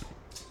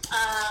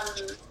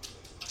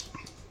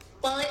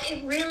 well,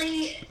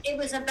 it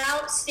was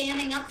about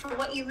standing up for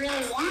what you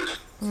really want,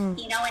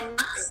 you know, and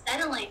not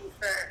settling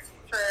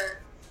for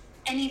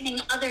anything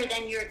other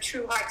than your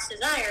true heart's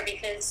desire,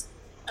 because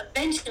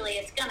eventually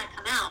it's gonna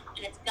come out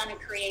and it's gonna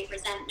create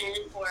resentment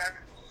or,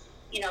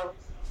 you know,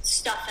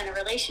 stuff in a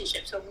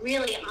relationship. So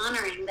really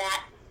honoring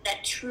that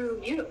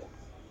true you.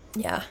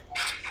 Yeah.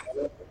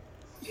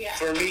 Yeah.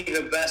 For me,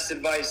 the best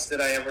advice that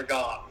I ever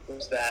got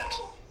was that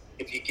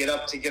if you get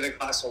up to get a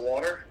glass of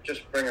water,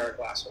 just bring her a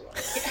glass of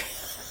water.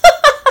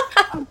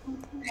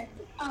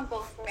 Uncle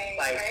Frank,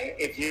 Like, right?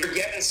 if you're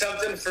getting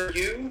something for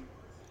you,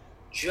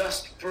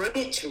 just bring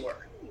it to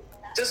her.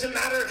 Doesn't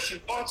matter if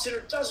she wants it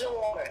or doesn't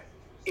want it.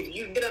 If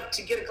you get up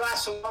to get a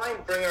glass of wine,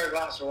 bring her a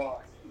glass of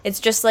wine. It's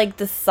just like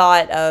the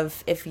thought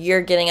of, if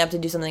you're getting up to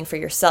do something for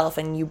yourself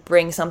and you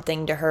bring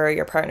something to her,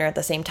 your partner, at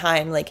the same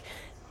time, like,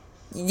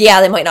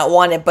 yeah, they might not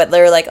want it, but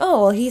they're like,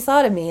 oh, well, he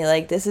thought of me.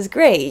 Like, this is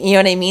great. You know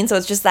what I mean? So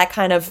it's just that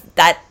kind of,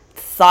 that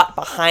thought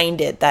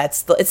behind it.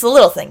 It's the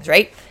little things,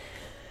 right?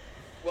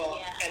 Well,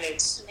 Yeah. and And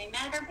they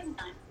matter big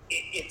time.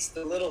 it's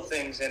the little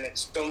things, and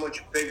it's so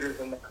much bigger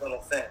than the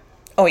little thing.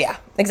 Oh, yeah,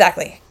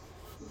 exactly.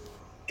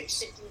 It's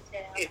The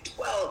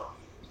detail.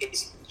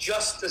 it's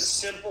just the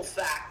simple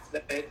fact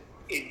that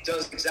it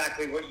does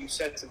exactly what you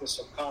said to the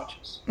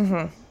subconscious.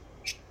 Mm-hmm.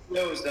 She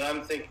knows that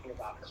I'm thinking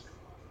about it,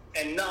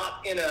 and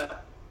not in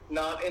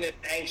an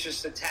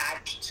anxious,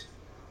 attached,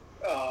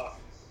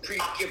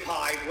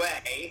 preoccupied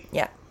way.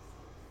 Yeah.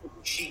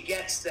 She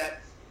gets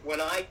that when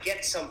I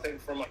get something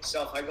for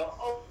myself, I go,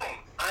 oh, right,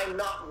 I'm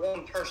not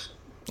one person,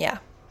 Yeah.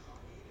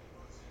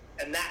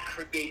 and that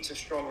creates a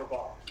stronger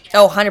bond.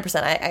 Oh,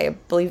 100%. I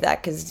believe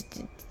that, because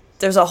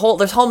there's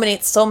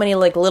so many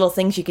like little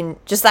things you can,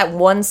 just that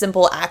one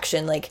simple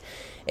action, like,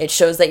 it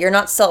shows that you're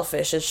not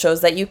selfish. It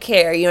shows that you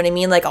care. You know what I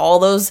mean? Like, all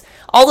those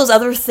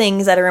other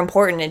things that are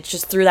important, it's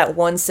just through that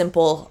one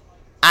simple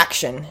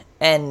action.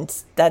 And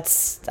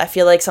that's, I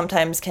feel like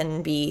sometimes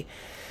can be,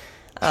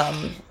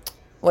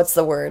 what's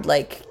the word?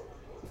 Like,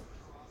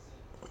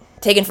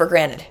 taken for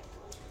granted.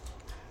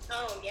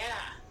 Oh, yeah.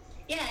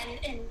 Yeah,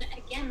 and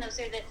again, those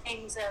are the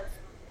things of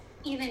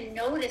even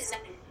noticing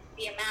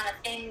the amount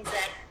of things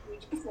that we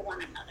do for one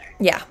another.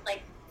 Yeah.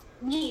 Like,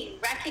 me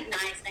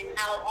recognizing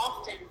how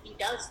often he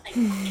does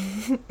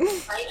things for me,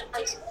 right?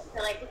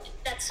 Like,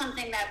 that's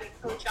something that we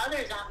coach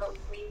others on, but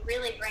we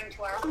really bring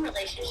to our own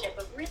relationship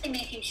of really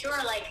making sure,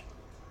 like,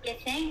 you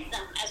thank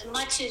them as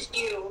much as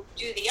you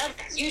do the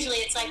others. Usually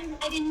it's like,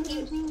 why didn't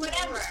you do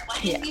whatever? Why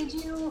didn't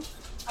you do,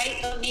 right?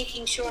 But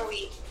making sure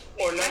we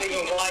Or not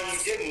even why you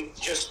didn't,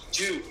 just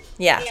do.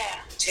 Yeah. Yeah.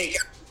 Take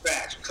out the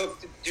trash, cook,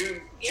 do,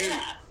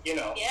 Yeah. you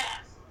know. Yeah.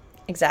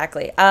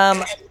 Exactly.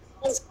 And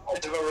both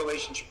sides of a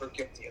relationship are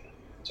guilty of that.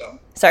 So,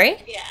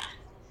 Sorry? Yeah.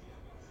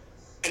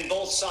 and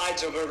both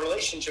sides of a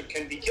relationship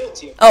can be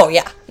guilty of Oh,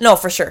 yeah. No,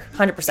 for sure.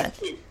 100%. that.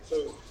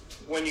 So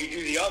when you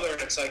do the other,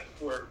 it's like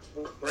we're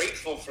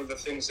grateful for the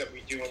things that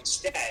we do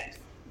instead,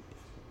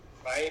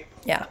 right?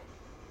 Yeah.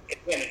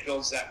 Again, it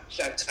builds that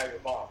tighter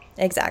bond.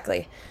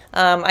 Exactly.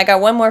 I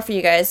got one more for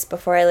you guys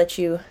before I let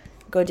you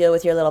go deal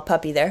with your little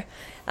puppy there.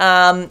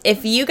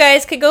 If you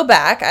guys could go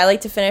back, I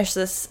like to finish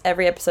this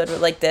every episode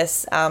like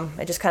this.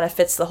 It just kind of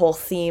fits the whole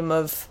theme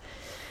of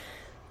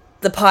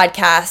the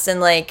podcast. And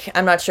like,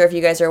 I'm not sure if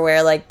you guys are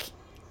aware, like,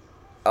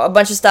 a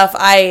bunch of stuff,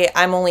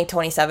 I'm only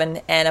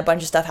 27, and a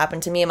bunch of stuff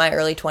happened to me in my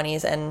early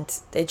 20s, and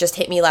it just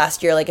hit me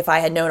last year. Like, if I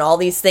had known all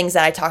these things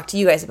that I talked to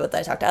you guys about, that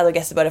I talked to other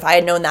guests about, if I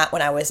had known that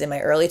when I was in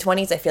my early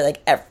 20s, I feel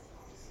like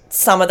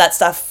some of that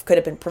stuff could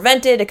have been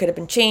prevented, it could have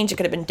been changed, it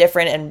could have been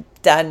different and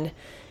done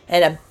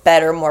in a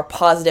better, more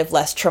positive,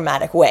 less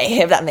traumatic way,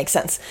 if that makes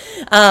sense.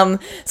 So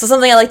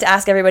something I like to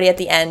ask everybody at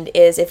the end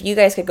is, if you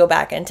guys could go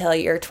back and tell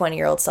your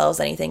 20-year-old selves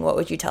anything, what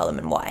would you tell them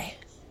and why?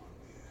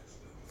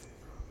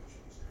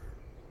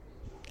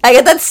 I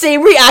get that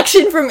same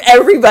reaction from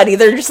everybody.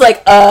 They're just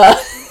like, Mine's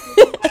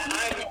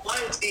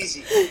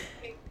easy.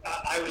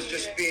 I was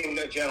just being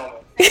a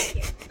gentleman.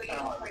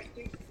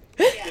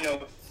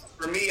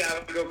 For me, I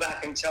would go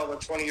back and tell the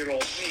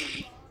 20-year-old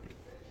me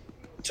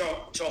to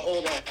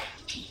hold on.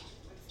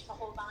 To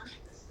hold on?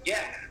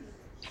 Yeah,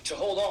 to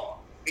hold on,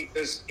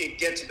 because it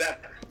gets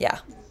better. Yeah.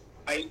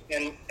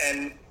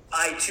 And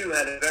I, too,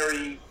 had a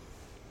very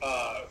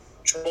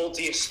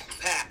tumultuous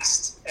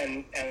past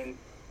and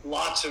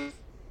lots of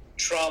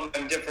trauma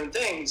and different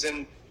things,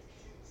 and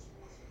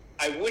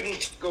I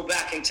wouldn't go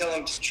back and tell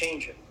him to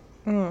change it.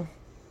 And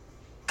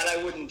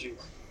I wouldn't do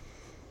that.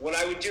 What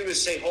I would do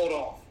is say, hold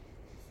on,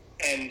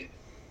 and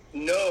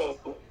know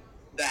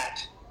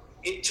that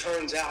it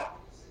turns out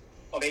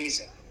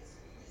amazing,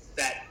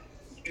 that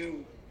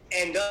you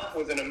end up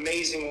with an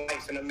amazing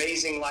life, an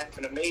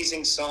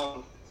amazing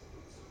son,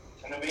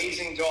 an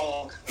amazing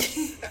dog.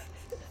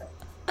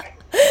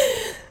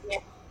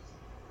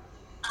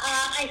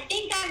 I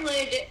think I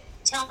would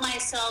tell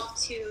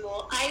myself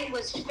I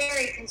was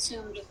very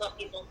consumed with what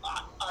people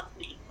thought of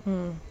me.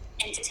 And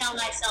to tell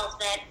myself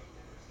that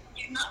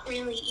you're not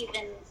really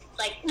even,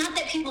 like, not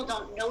that people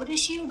don't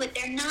notice you, but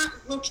they're not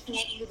looking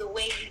at you the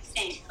way you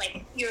think.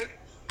 Like,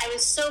 I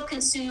was so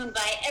consumed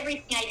by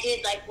everything I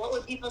did, like, what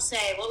would people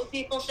say? What would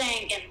people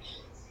think? And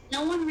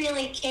no one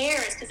really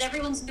cares, because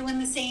everyone's doing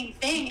the same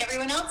thing.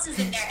 Everyone else is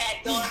in their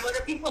head going, what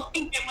are people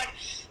thinking?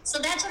 So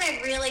that's what I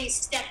really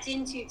stepped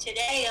into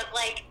today, of,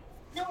 like,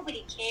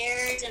 nobody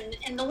cares,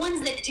 and the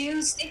ones that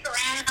do stick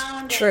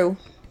around. True. And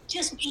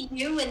just be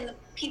you, and the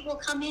people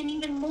come in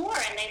even more,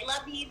 and they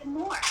love you even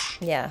more.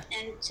 Yeah.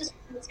 And just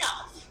be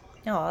yourself.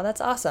 Oh,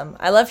 that's awesome.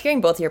 I love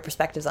hearing both your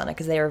perspectives on it,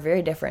 because they are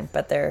very different,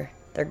 but they're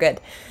good.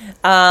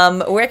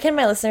 Where can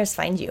my listeners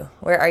find you?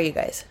 Where are you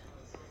guys?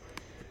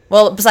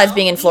 Well, besides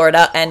being in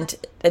Florida and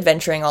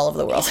adventuring all over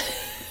the world.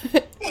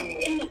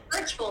 In the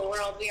virtual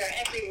world, we are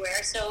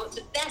everywhere. So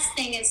the best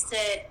thing is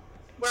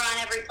we're on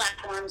every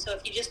platform. So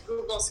if you just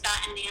Google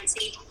Scott and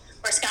Nancy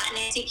or Scott and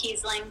Nancy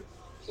Kiesling,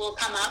 we'll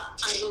come up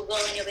on Google,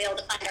 and you'll be able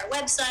to find our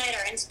website,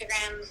 our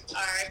Instagram,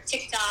 our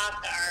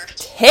TikTok, our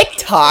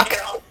TikTok?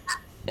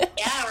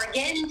 Yeah, we're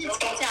getting into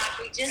TikTok.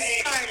 We just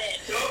started.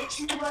 Don't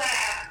you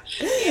laugh.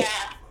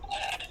 Yeah.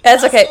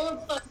 That's okay.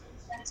 On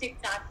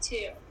TikTok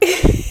too.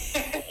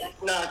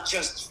 Not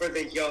just for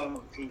the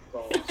young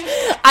people.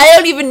 I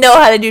don't even know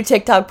how to do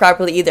TikTok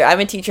properly either. I'm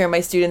a teacher, and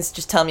my students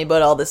just tell me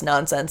about all this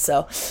nonsense.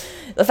 So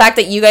the fact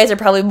that you guys are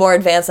probably more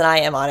advanced than I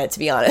am on it, to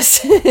be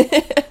honest.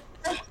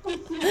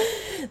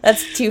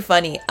 That's too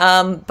funny.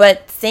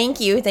 But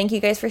thank you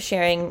guys for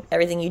sharing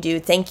everything you do.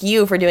 Thank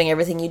you for doing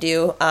everything you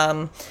do,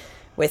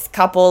 with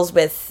couples,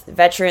 with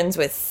veterans,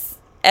 with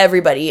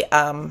everybody.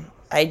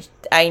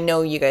 I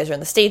know you guys are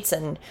in the States,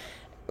 and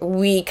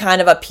we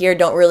kind of up here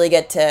don't really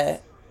get to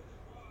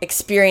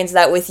experience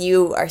that with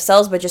you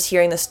ourselves, but just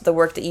hearing the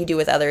work that you do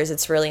with others,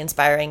 it's really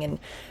inspiring and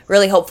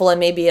really hopeful, and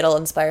maybe it'll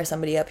inspire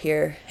somebody up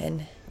here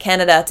in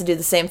Canada to do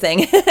the same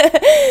thing.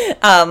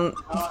 And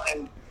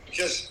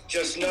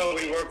just know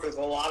we work with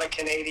a lot of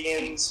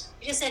Canadians.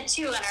 We just had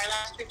 2 on our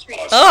last retreat.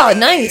 Oh,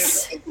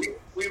 nice.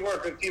 We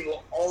work with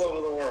people all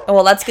over the world. Oh,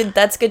 well, that's good.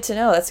 That's good to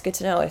know. That's good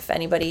to know. If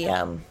anybody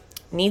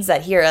needs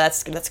that here,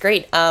 that's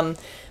great.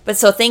 But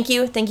so thank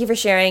you for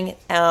sharing.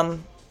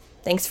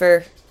 Thanks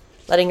for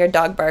letting your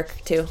dog bark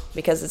too,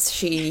 because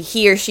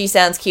he or she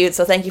sounds cute.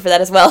 So thank you for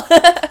that as well.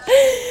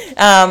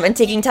 And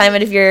taking time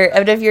out of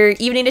your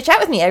evening to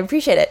chat with me. I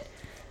appreciate it.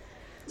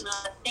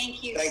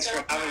 Thank you. Thanks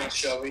so for having much. us,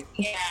 Shelby.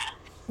 Yeah,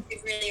 we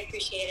really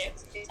appreciate it. It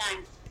was a good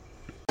time.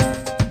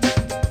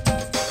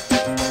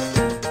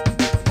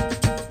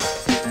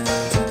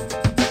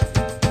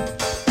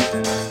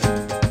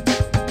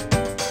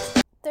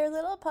 Their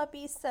little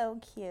puppy's so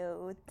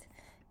cute.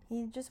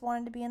 He just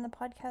wanted to be in the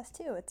podcast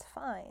too. It's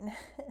fine.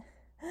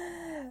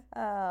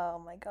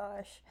 Oh my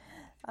gosh.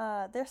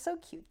 They're so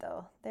cute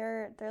though.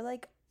 They're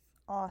like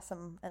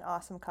awesome, an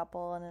awesome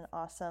couple and an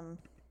awesome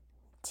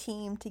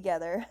team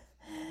together.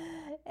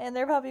 And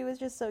their puppy was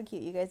just so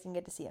cute. You guys didn't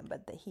get to see him,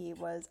 but he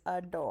was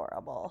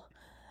adorable.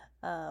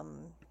 I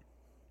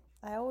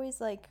always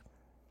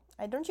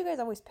don't you guys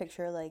always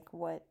picture like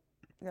what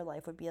your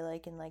life would be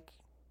like in like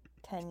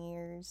 10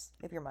 years,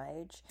 if you're my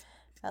age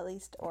at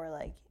least, or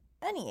like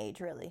any age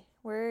really?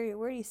 Where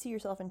do you see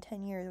yourself in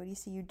 10 years? What do you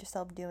see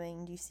yourself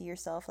doing? Do you see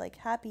yourself like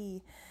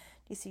happy?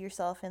 Do you see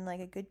yourself in like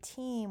a good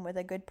team with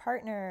a good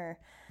partner?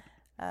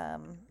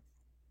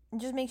 It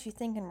just makes you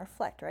think and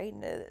reflect, right?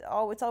 And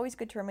it's always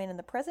good to remain in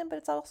the present, but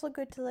it's also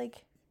good to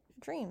like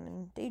dream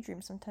and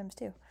daydream sometimes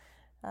too.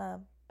 I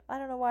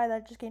don't know why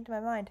that just came to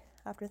my mind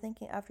after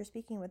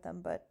speaking with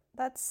them, but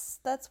that's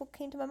what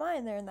came to my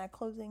mind there in that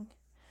closing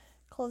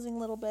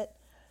little bit.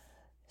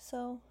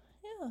 So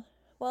yeah,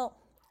 well,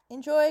 go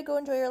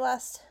enjoy your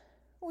last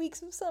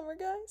weeks of summer,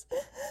 guys,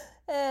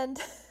 and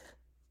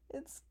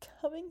It's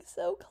coming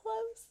so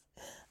close.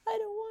 I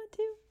don't want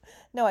to.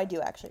 No, I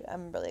do actually.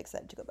 I'm really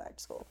excited to go back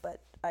to school,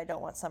 but I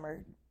don't want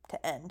summer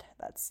to end.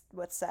 That's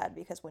what's sad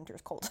because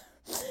winter's cold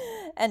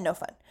and no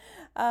fun,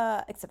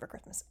 except for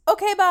Christmas.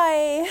 Okay,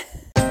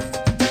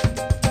 bye.